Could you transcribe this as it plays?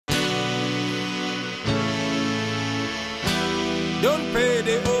Don't pay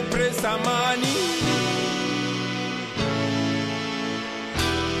the oppressor money.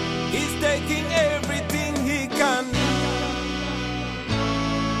 He's taking everything he can.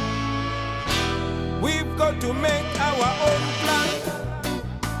 We've got to make our own plan.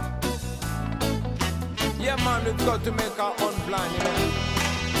 Yeah, man, we've got to make our own plan, you know.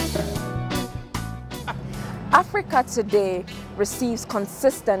 Africa today receives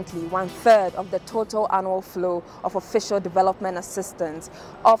consistently 1/3 of the total annual flow of official development assistance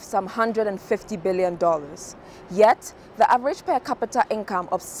of some $150 billion. Yet, the average per capita income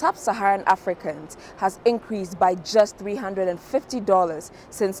of sub-Saharan Africans has increased by just $350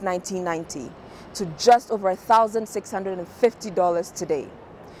 since 1990 to just over $1,650 today.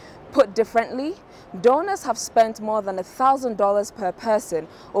 Put differently, donors have spent more than $1,000 per person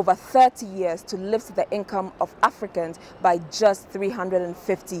over 30 years to lift the income of Africans by just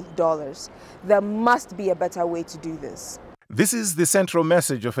 $350. There must be a better way to do this. This is the central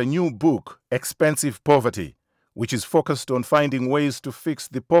message of a new book, Expensive Poverty, which is focused on finding ways to fix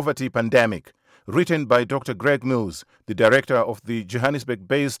the poverty pandemic, written by Dr. Greg Mills, the director of the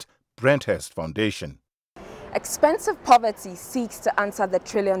Johannesburg-based Brenthurst Foundation. Expensive Poverty seeks to answer the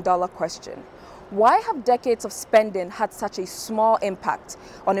trillion-dollar question. Why have decades of spending had such a small impact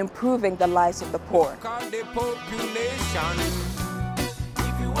on improving the lives of the poor?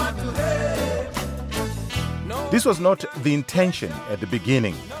 This was not the intention at the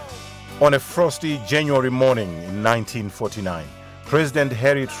beginning. On a frosty January morning in 1949, President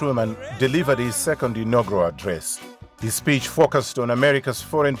Harry Truman delivered his second inaugural address. His speech focused on America's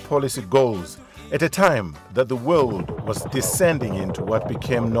foreign policy goals at a time that the world was descending into what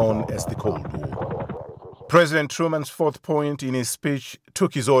became known as the Cold War. President Truman's fourth point in his speech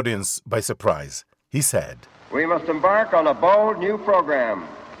took his audience by surprise. He said, "We must embark on a bold new program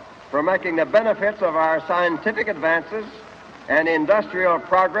for making the benefits of our scientific advances and industrial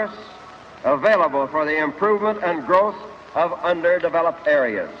progress available for the improvement and growth of underdeveloped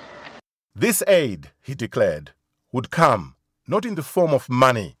areas." This aid, he declared, would come not in the form of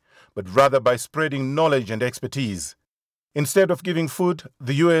money, but rather by spreading knowledge and expertise. Instead of giving food,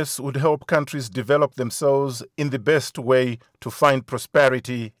 the U.S. would help countries develop themselves in the best way to find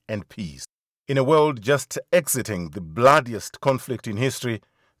prosperity and peace. In a world just exiting the bloodiest conflict in history,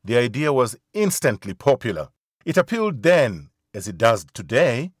 the idea was instantly popular. It appealed then, as it does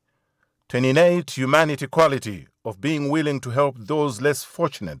today, to an innate humanity quality of being willing to help those less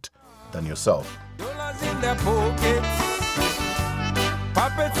fortunate than yourself. Dollars in their pockets,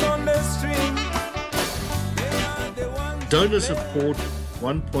 puppets on the string. Donors have poured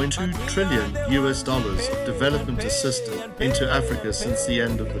 $1.2 trillion of development assistance into Africa since the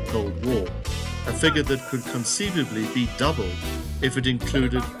end of the Cold War, a figure that could conceivably be doubled if it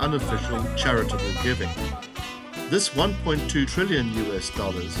included unofficial charitable giving. This $1.2 trillion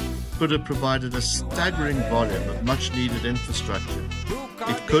could have provided a staggering volume of much-needed infrastructure.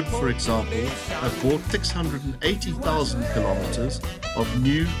 It could, for example, have bought 680,000 kilometers of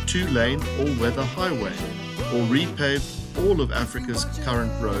new two-lane all-weather highway, or repaved all of Africa's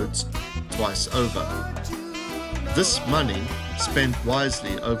current roads twice over. This money, spent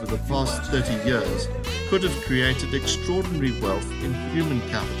wisely over the past 30 years, could have created extraordinary wealth in human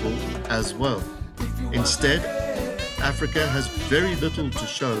capital as well. Instead, Africa has very little to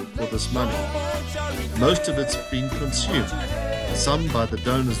show for this money. Most of it's been consumed, some by the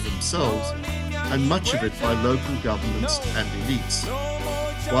donors themselves, and much of it by local governments and elites.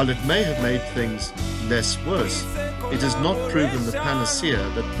 While it may have made things less worse, it has not proven the panacea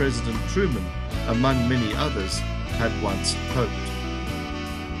that President Truman, among many others, had once hoped.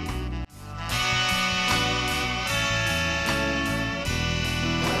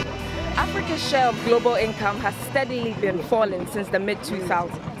 Africa's share of global income has steadily been falling since the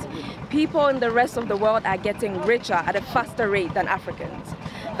mid-2000s. People in the rest of the world are getting richer at a faster rate than Africans.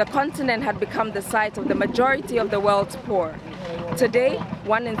 The continent had become the site of the majority of the world's poor. Today,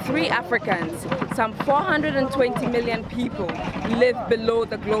 1 in 3 Africans, some 420 million people, live below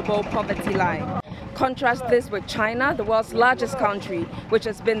the global poverty line. Contrast this with China, the world's largest country, which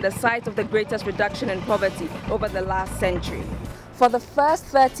has been the site of the greatest reduction in poverty over the last century. For the first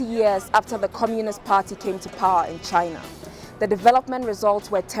 30 years after the Communist Party came to power in China, the development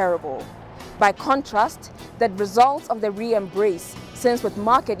results were terrible. By contrast, the results of the re-embrace since with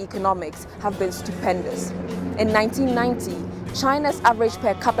market economics have been stupendous. In 1990, China's average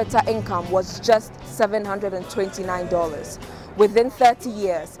per capita income was just $729. Within 30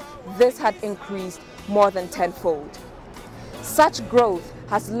 years, this had increased more than tenfold. Such growth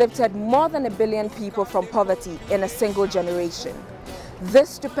has lifted more than 1 billion people from poverty in a single generation.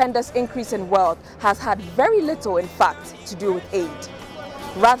 This stupendous increase in wealth has had very little, in fact, to do with aid.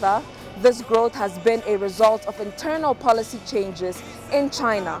 Rather, this growth has been a result of internal policy changes in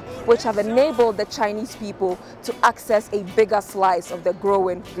China, which have enabled the Chinese people to access a bigger slice of the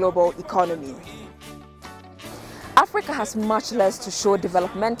growing global economy. Africa has much less to show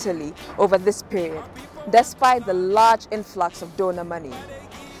developmentally over this period, despite the large influx of donor money.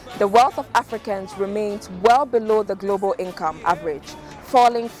 The wealth of Africans remains well below the global income average,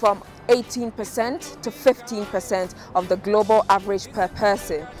 falling from 18% to 15% of the global average per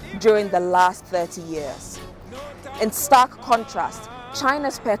person during the last 30 years. In stark contrast,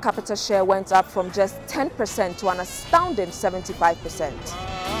 China's per capita share went up from just 10% to an astounding 75%.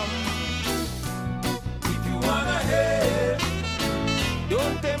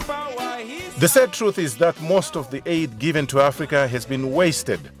 The sad truth is that most of the aid given to Africa has been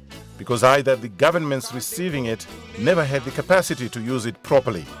wasted because either the governments receiving it never had the capacity to use it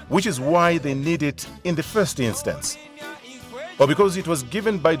properly, which is why they need it in the first instance, or because it was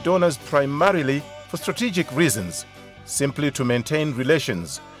given by donors primarily for strategic reasons, simply to maintain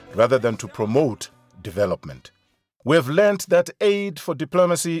relations rather than to promote development. We have learnt that aid for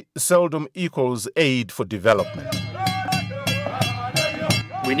diplomacy seldom equals aid for development.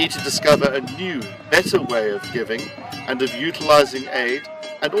 We need to discover a new, better way of giving and of utilizing aid,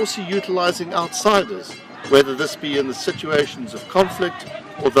 and also utilizing outsiders, whether this be in the situations of conflict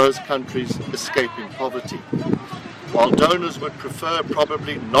or those countries escaping poverty. While donors would prefer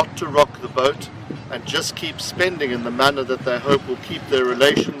probably not to rock the boat and just keep spending in the manner that they hope will keep their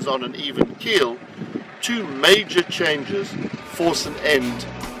relations on an even keel, two major changes force an end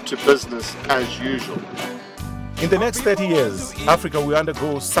to business as usual. In the next 30 years, Africa will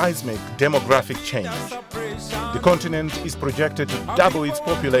undergo seismic demographic change. The continent is projected to double its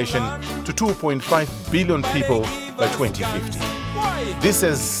population to 2.5 billion people by 2050. This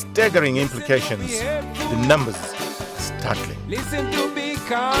has staggering implications. The numbers are startling. Listen to be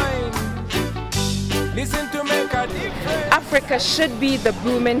kind. Listen to make a difference. Africa should be the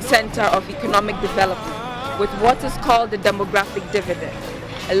booming center of economic development with what is called the demographic dividend.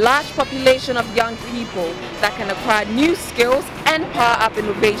 A large population of young people that can acquire new skills and power up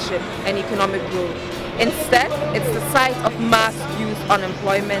innovation and economic growth. Instead, it's the site of mass youth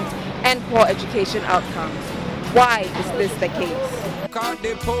unemployment and poor education outcomes. Why is this the case?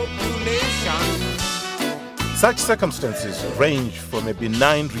 Such circumstances range from a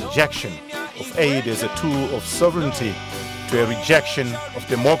benign rejection of aid as a tool of sovereignty to a rejection of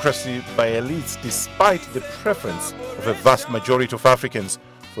democracy by elites despite the preference of a vast majority of Africans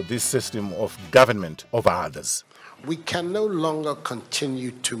for this system of government over others. We can no longer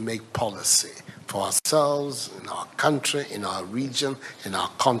continue to make policy for ourselves, in our country, in our region, in our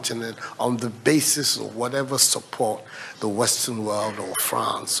continent, on the basis of whatever support the Western world or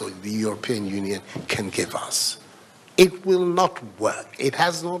France or the European Union can give us. It will not work. It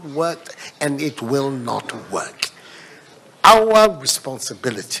has not worked, and it will not work. Our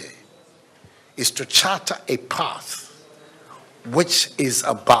responsibility is to charter a path which is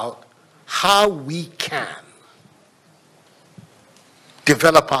about how we can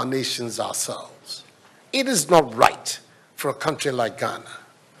develop our nations ourselves. It is not right for a country like Ghana,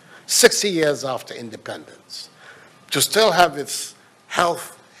 60 years after independence, to still have its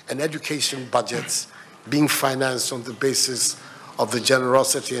health and education budgets being financed on the basis of the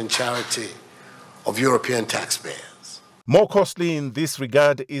generosity and charity of European taxpayers. More costly in this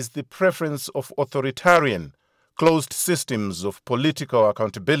regard is the preference of authoritarian, closed systems of political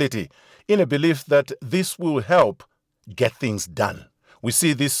accountability in a belief that this will help get things done. We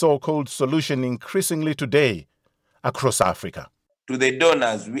see this so-called solution increasingly today across Africa. To the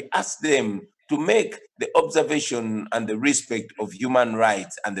donors, we ask them to make the observation and the respect of human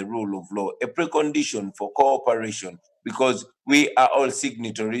rights and the rule of law a precondition for cooperation, because we are all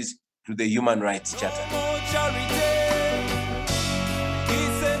signatories to the Human Rights Charter.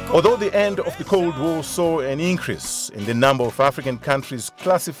 Although the end of the Cold War saw an increase in the number of African countries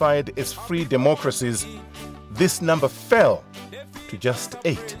classified as free democracies, this number fell to just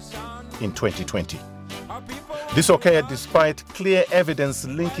 8 in 2020. This occurred despite clear evidence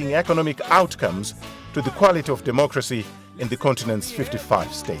linking economic outcomes to the quality of democracy in the continent's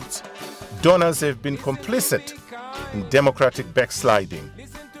 55 states. Donors have been complicit in democratic backsliding,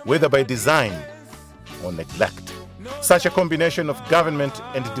 whether by design or neglect. Such a combination of government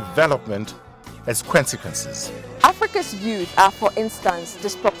and development has consequences. Africa's youth are, for instance,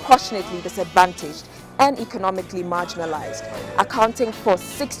 disproportionately disadvantaged and economically marginalized, accounting for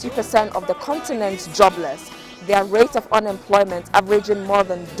 60% of the continent's jobless their rate of unemployment averaging more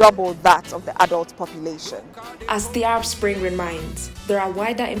than double that of the adult population. As the Arab Spring reminds, there are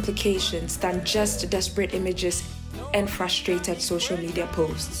wider implications than just desperate images and frustrated social media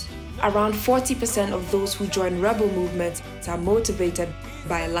posts. Around 40% of those who join rebel movements are motivated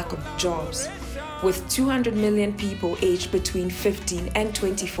by a lack of jobs. With 200 million people aged between 15 and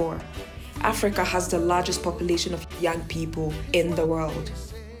 24, Africa has the largest population of young people in the world.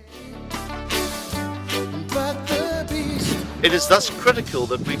 It is thus critical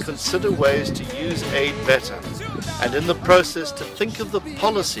that we consider ways to use aid better, and in the process to think of the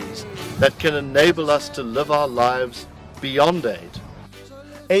policies that can enable us to live our lives beyond aid.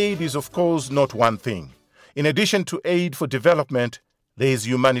 Aid is, of course, not one thing. In addition to aid for development, there is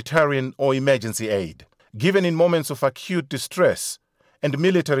humanitarian or emergency aid, given in moments of acute distress, and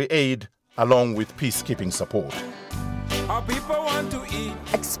military aid along with peacekeeping support. Our people want to eat.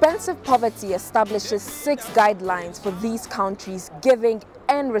 Expensive Poverty establishes 6 guidelines for these countries giving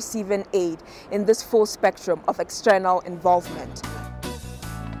and receiving aid in this full spectrum of external involvement.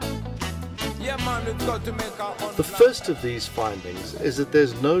 Yeah, man, we've got to make our own. The first of these findings is that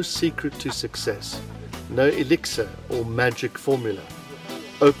there's no secret to success, no elixir or magic formula.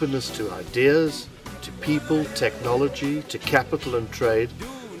 Openness to ideas, to people, technology, to capital and trade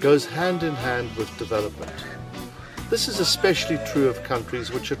goes hand in hand with development. This is especially true of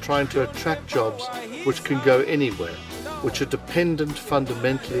countries which are trying to attract jobs which can go anywhere, which are dependent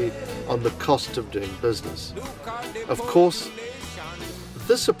fundamentally on the cost of doing business. Of course,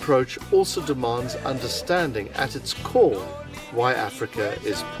 this approach also demands understanding at its core why Africa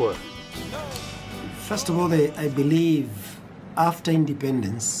is poor. First of all, I believe after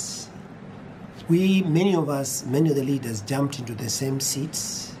independence, many of the leaders jumped into the same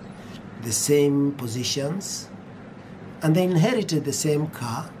seats, the same positions, and they inherited the same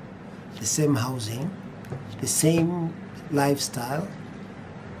car, the same housing, the same lifestyle,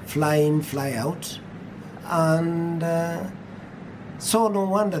 fly in, fly out, and so no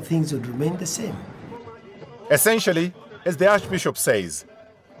wonder things would remain the same. Essentially, as the Archbishop says,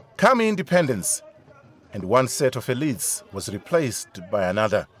 come independence, and one set of elites was replaced by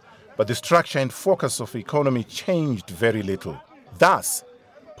another, but the structure and focus of the economy changed very little. Thus,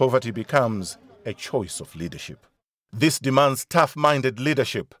 poverty becomes a choice of leadership. This demands tough-minded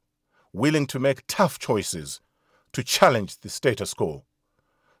leadership, willing to make tough choices, to challenge the status quo,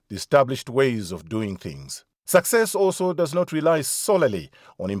 the established ways of doing things. Success also does not rely solely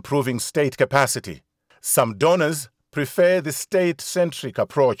on improving state capacity. Some donors prefer the state-centric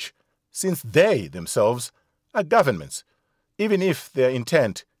approach, since they themselves are governments, even if their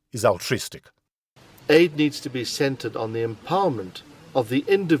intent is altruistic. Aid needs to be centered on the empowerment of the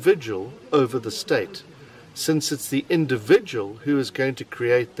individual over the state, since it's the individual who is going to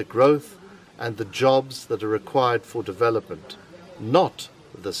create the growth and the jobs that are required for development, not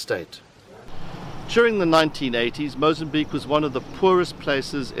the state. During the 1980s, Mozambique was one of the poorest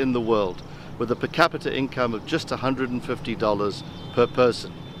places in the world, with a per capita income of just $150 per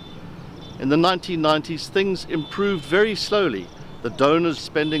person. In the 1990s, things improved very slowly, the donors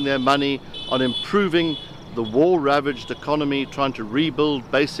spending their money on improving the war-ravaged economy, trying to rebuild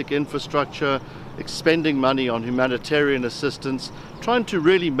basic infrastructure, expending money on humanitarian assistance, trying to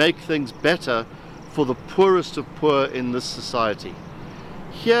really make things better for the poorest of poor in this society.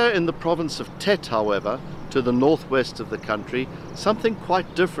 Here in the province of Tet, however, to the northwest of the country, something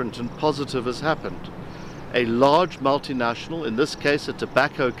quite different and positive has happened. A large multinational, in this case a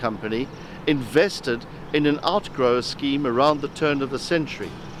tobacco company, invested in an outgrower scheme around the turn of the century.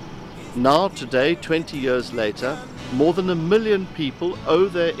 Now, today, 20 years later, more than 1 million people owe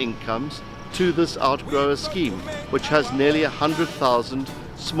their incomes to this outgrower scheme, which has nearly 100,000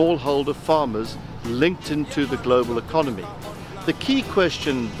 smallholder farmers linked into the global economy. The key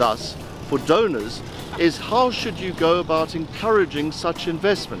question, thus, for donors is how should you go about encouraging such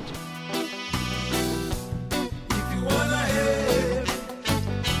investment?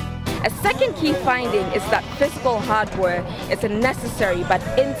 A second key finding is that physical hardware is a necessary but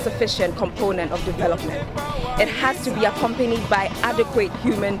insufficient component of development. It has to be accompanied by adequate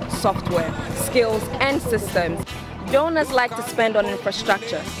human software, skills, and systems. Donors like to spend on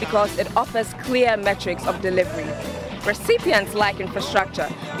infrastructure because it offers clear metrics of delivery. Recipients like infrastructure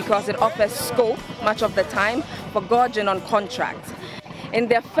because it offers scope, much of the time, for gorging on contracts. In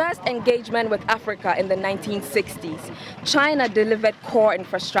their first engagement with Africa in the 1960s, China delivered core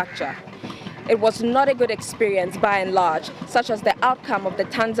infrastructure. It was not a good experience by and large, such as the outcome of the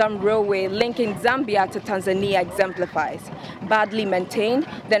Tanzam Railway linking Zambia to Tanzania exemplifies. Badly maintained,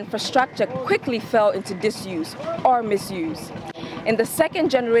 the infrastructure quickly fell into disuse or misuse. In the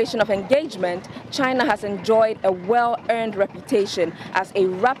second generation of engagement, China has enjoyed a well-earned reputation as a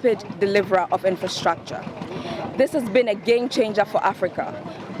rapid deliverer of infrastructure. This has been a game changer for Africa,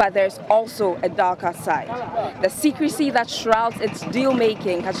 but there's also a darker side. The secrecy that shrouds its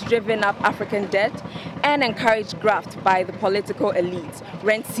deal-making has driven up African debt and encouraged graft by the political elites,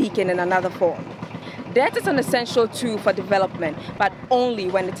 rent-seeking in another form. Debt is an essential tool for development, but only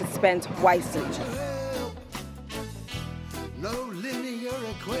when it is spent wisely.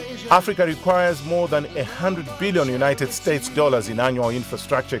 Africa requires more than 100 billion United States dollars in annual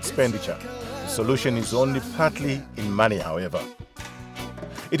infrastructure expenditure. The solution is only partly in money, however.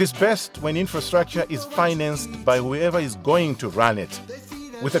 It is best when infrastructure is financed by whoever is going to run it,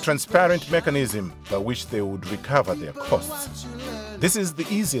 with a transparent mechanism by which they would recover their costs. This is the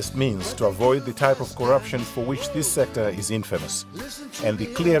easiest means to avoid the type of corruption for which this sector is infamous, and the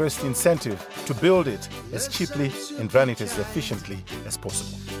clearest incentive to build it as cheaply and run it as efficiently as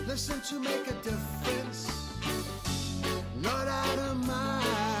possible.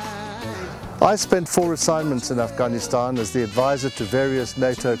 I spent 4 assignments in Afghanistan as the advisor to various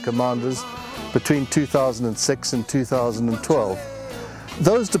NATO commanders between 2006 and 2012.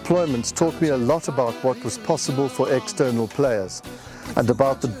 Those deployments taught me a lot about what was possible for external players and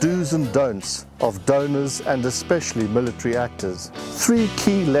about the do's and don'ts of donors and especially military actors. 3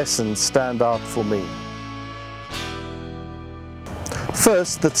 key lessons stand out for me.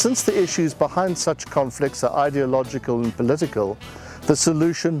 First, that since the issues behind such conflicts are ideological and political, the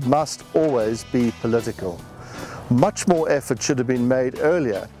solution must always be political. Much more effort should have been made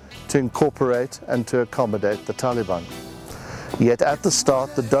earlier to incorporate and to accommodate the Taliban. Yet at the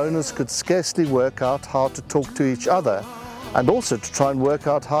start, the donors could scarcely work out how to talk to each other and also to try and work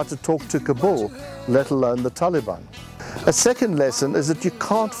out how to talk to Kabul, let alone the Taliban. A second lesson is that you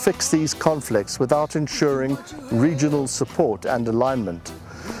can't fix these conflicts without ensuring regional support and alignment.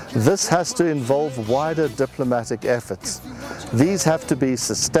 This has to involve wider diplomatic efforts. These have to be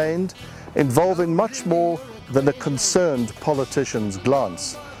sustained, involving much more than a concerned politician's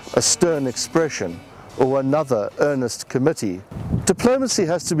glance, a stern expression, or another earnest committee. Diplomacy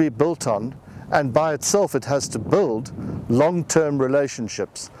has to be built on, and by itself it has to build, long-term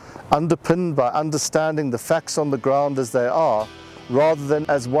relationships, underpinned by understanding the facts on the ground as they are, rather than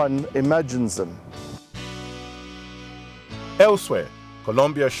as one imagines them. Elsewhere,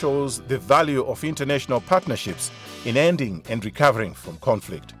 Colombia shows the value of international partnerships in ending and recovering from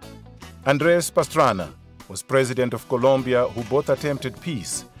conflict. Andrés Pastrana was president of Colombia, who both attempted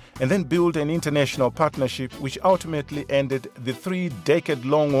peace and then built an international partnership which ultimately ended the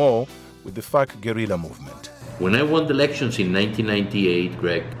 3-decade-long war with the FARC guerrilla movement. When I won the elections in 1998,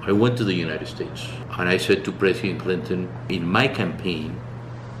 Greg, I went to the United States and I said to President Clinton, in my campaign,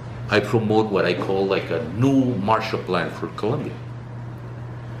 I promote what I call like a new Marshall Plan for Colombia.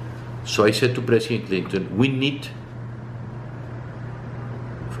 So I said to President Clinton, we need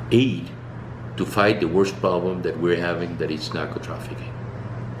aid to fight the worst problem that we're having, that is narco-trafficking.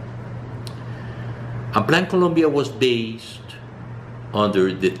 And Plan Colombia was based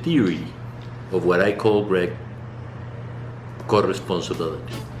under the theory of what I call, Greg,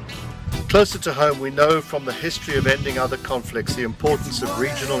 co-responsibility. Closer to home, we know from the history of ending other conflicts the importance of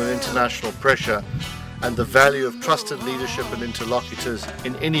regional and international pressure and the value of trusted leadership and interlocutors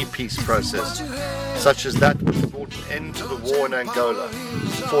in any peace process, such as that which brought an end to the war in Angola,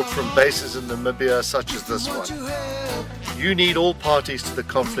 fought from bases in Namibia such as this one. You need all parties to the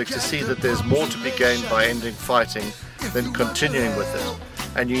conflict to see that there's more to be gained by ending fighting than continuing with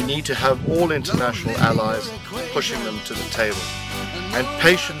it, and you need to have all international allies pushing them to the table. And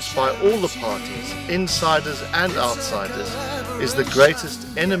patience by all the parties, insiders and outsiders, is the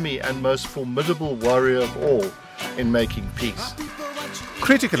greatest enemy and most formidable warrior of all in making peace.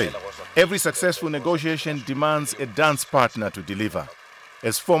 Critically, every successful negotiation demands a dance partner to deliver,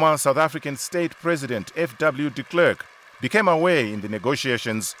 as former South African State President F.W. de Klerk became a way in the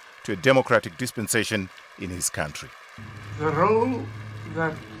negotiations to a democratic dispensation in his country. The role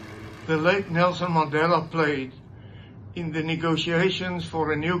that the late Nelson Mandela played in the negotiations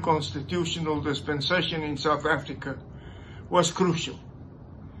for a new constitutional dispensation in South Africa was crucial.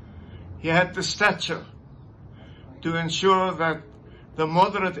 He had the stature to ensure that the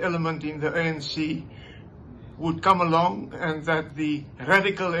moderate element in the ANC would come along and that the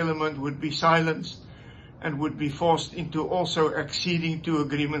radical element would be silenced and would be forced into also acceding to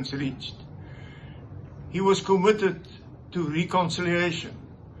agreements reached. He was committed to reconciliation,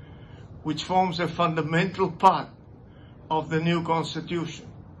 which forms a fundamental part of the new constitution.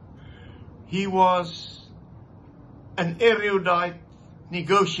 He was an erudite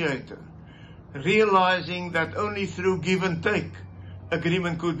negotiator, realizing that only through give and take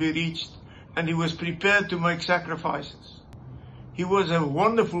agreement could be reached, and he was prepared to make sacrifices. He was a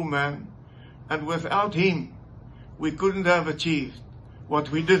wonderful man, and without him, we couldn't have achieved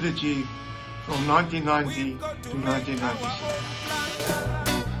what we did achieve from 1990 to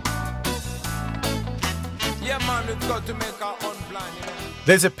 1996.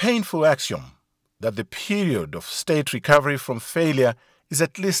 There's a painful axiom that the period of state recovery from failure is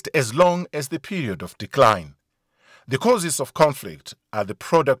at least as long as the period of decline. The causes of conflict are the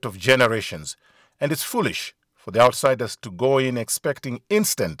product of generations, and it's foolish for the outsiders to go in expecting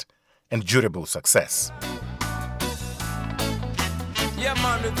instant and durable success.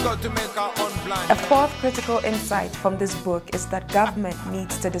 A fourth critical insight from this book is that government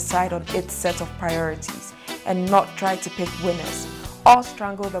needs to decide on its set of priorities and not try to pick winners or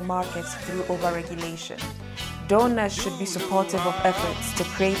strangle the markets through overregulation. Donors should be supportive of efforts to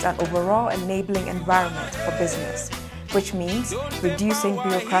create an overall enabling environment for business, which means reducing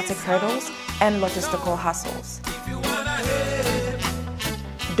bureaucratic hurdles and logistical hassles.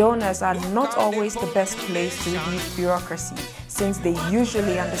 Donors are not always the best place to reduce bureaucracy, since they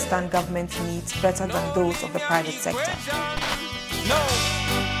usually understand government needs better than those of the private sector. No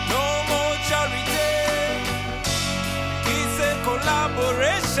more charity. It's a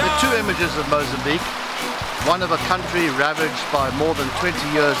collaboration. There are two images of Mozambique. One of a country ravaged by more than 20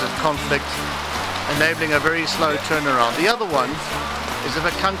 years of conflict, enabling a very slow turnaround. The other one is of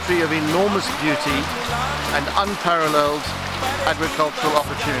a country of enormous beauty and unparalleled agricultural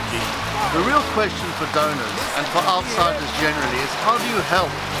opportunity. The real question for donors and for outsiders generally is, how do you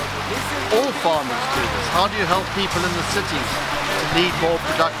help all farmers do this? How do you help people in the cities to lead more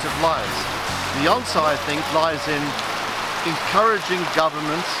productive lives? The answer, I think, lies in encouraging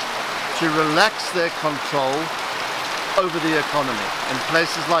governments to relax their control over the economy in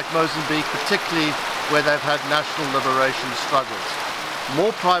places like Mozambique, particularly where they've had national liberation struggles.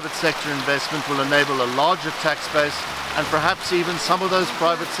 More private sector investment will enable a larger tax base, and perhaps even some of those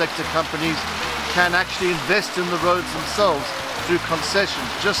private sector companies can actually invest in the roads themselves through concessions,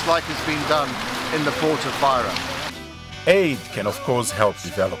 just like has been done in the port of Beira. Aid can, of course, help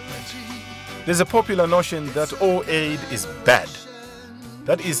development. There's a popular notion that all aid is bad.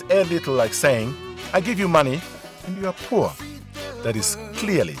 That is a little like saying, I give you money and you are poor. That is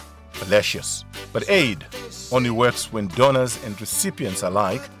clearly fallacious. But aid only works when donors and recipients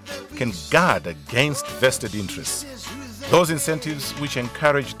alike can guard against vested interests. Those incentives which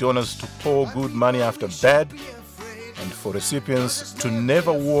encourage donors to pour good money after bad, and for recipients to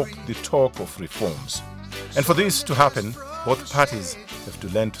never walk the talk of reforms. And for this to happen, both parties have to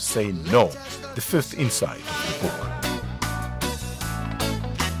learn to say no. The fifth insight of the book.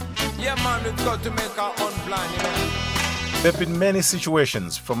 Yeah, man, we've got to make our own plan, you know. There have been many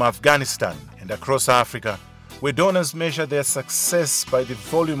situations from Afghanistan and across Africa where donors measure their success by the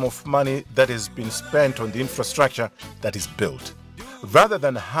volume of money that has been spent on the infrastructure that is built, rather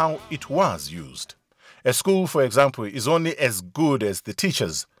than how it was used. A school, for example, is only as good as the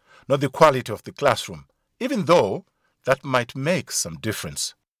teachers, not the quality of the classroom, even though that might make some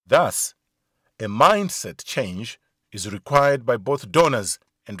difference. Thus, a mindset change is required by both donors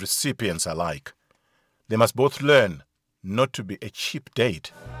and recipients alike. They must both learn not to be a cheap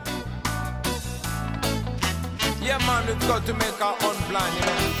date. Yeah, man, we've got to make our own plan, you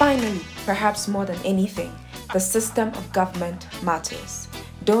know. Finally, perhaps more than anything, the system of government matters.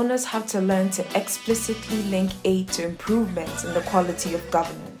 Donors have to learn to explicitly link aid to improvements in the quality of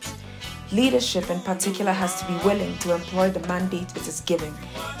governance. Leadership in particular has to be willing to employ the mandate it is given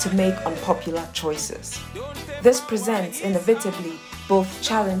to make unpopular choices. This presents inevitably both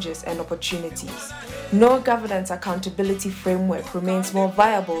challenges and opportunities. No governance accountability framework remains more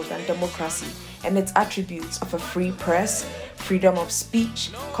viable than democracy and its attributes of a free press, freedom of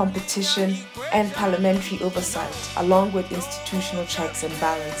speech, competition, and parliamentary oversight, along with institutional checks and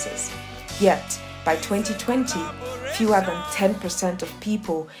balances. Yet, by 2020, fewer than 10% of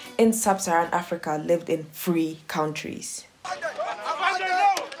people in sub-Saharan Africa lived in free countries.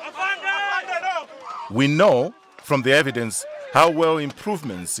 We know from the evidence how well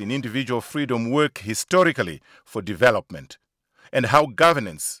improvements in individual freedom work historically for development, and how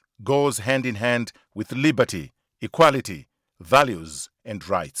governance goes hand in hand with liberty, equality, values, and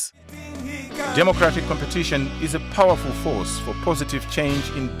rights. Democratic competition is a powerful force for positive change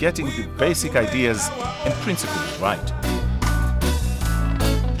in getting the basic ideas and principles right.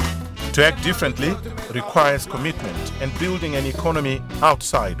 To act differently requires commitment and building an economy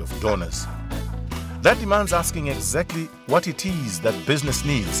outside of donors. That demands asking exactly what it is that business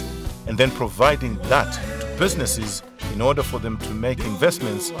needs and then providing that to businesses in order for them to make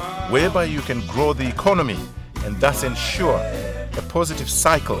investments whereby you can grow the economy and thus ensure a positive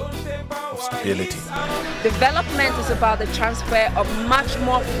cycle of stability. Development is about the transfer of much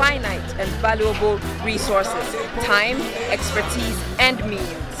more finite and valuable resources, time, expertise, and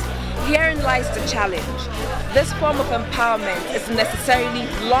means. Herein lies the challenge. This form of empowerment is necessarily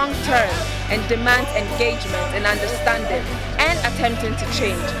long-term and demands engagement in understanding and attempting to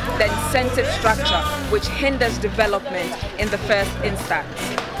change the incentive structure which hinders development in the first instance.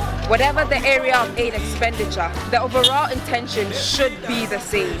 Whatever the area of aid expenditure, the overall intention should be the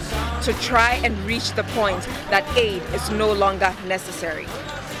same, to try and reach the point that aid is no longer necessary.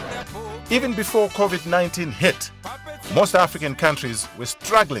 Even before COVID-19 hit, most African countries were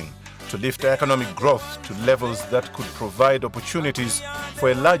struggling to lift economic growth to levels that could provide opportunities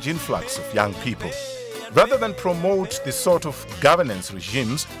for a large influx of young people. Rather than promote the sort of governance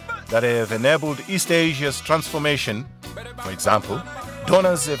regimes that have enabled East Asia's transformation, for example,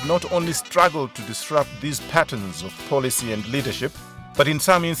 donors have not only struggled to disrupt these patterns of policy and leadership, but in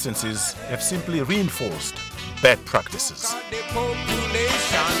some instances have simply reinforced bad practices.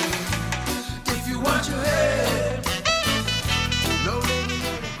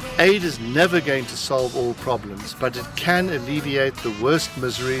 Aid is never going to solve all problems, but it can alleviate the worst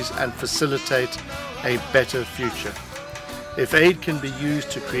miseries and facilitate a better future. If aid can be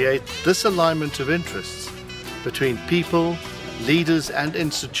used to create this alignment of interests between people, leaders and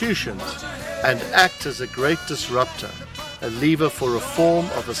institutions, and act as a great disruptor, a lever for reform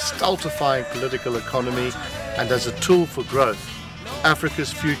of a stultifying political economy, and as a tool for growth,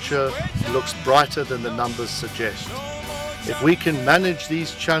 Africa's future looks brighter than the numbers suggest. If we can manage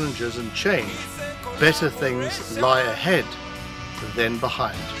these challenges and change, better things lie ahead than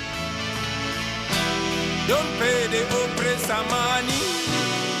behind. Don't pay the oppressor money.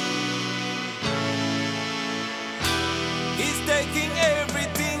 He's taking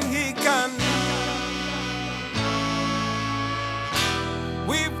everything he can.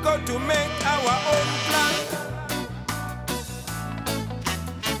 We've got to make our own plan.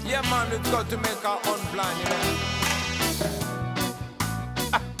 Yeah, man, we've got to make our own plan, you know.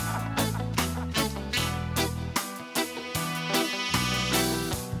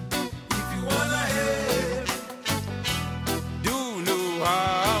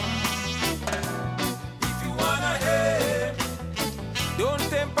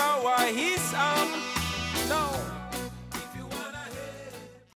 Don't empower his arm, no.